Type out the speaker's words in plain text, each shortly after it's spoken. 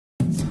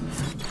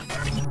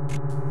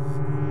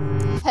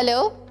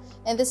Hello,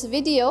 in this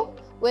video,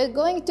 we're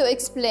going to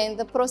explain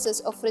the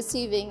process of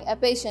receiving a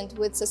patient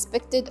with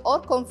suspected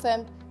or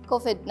confirmed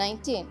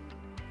COVID-19.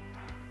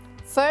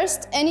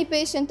 First, any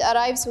patient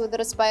arrives with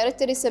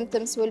respiratory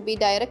symptoms will be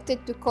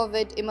directed to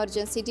SQUH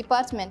Emergancy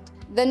Department.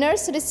 The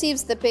nurse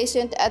receives the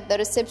patient at the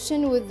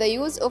reception with the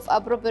use of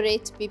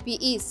appropriate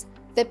PPEs.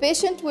 The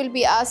patient will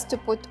be asked to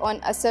put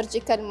on a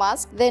surgical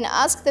mask, then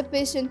ask the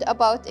patient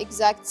about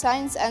exact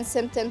signs and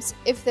symptoms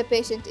if the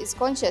patient is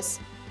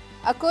conscious.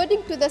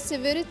 According to the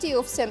severity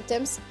of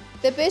symptoms,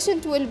 the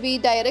patient will be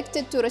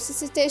directed to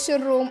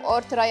resuscitation room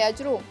or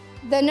triage room.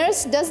 The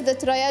nurse does the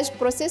triage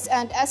process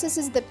and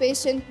assesses the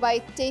patient by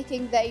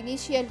taking the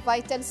initial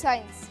vital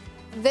signs.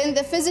 Then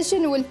the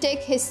physician will take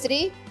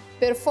history,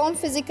 perform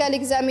physical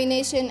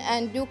examination,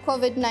 and do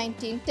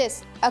COVID-19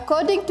 test.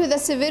 According to the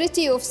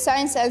severity of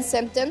signs and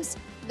symptoms,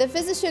 the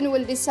physician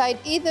will decide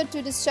either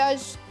to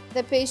discharge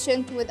the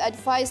patient with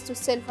advice to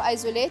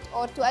self-isolate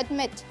or to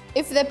admit.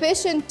 If the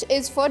patient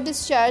is for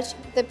discharge,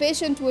 the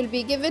patient will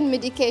be given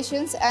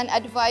medications and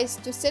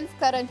advised to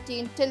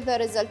self-quarantine till the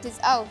result is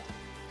out.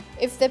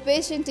 If the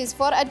patient is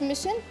for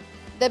admission,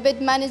 the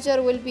bed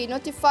manager will be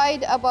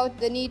notified about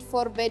the need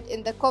for bed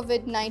in the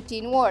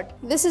COVID-19 ward.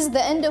 This is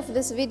the end of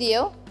this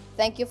video.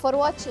 Thank you for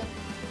watching.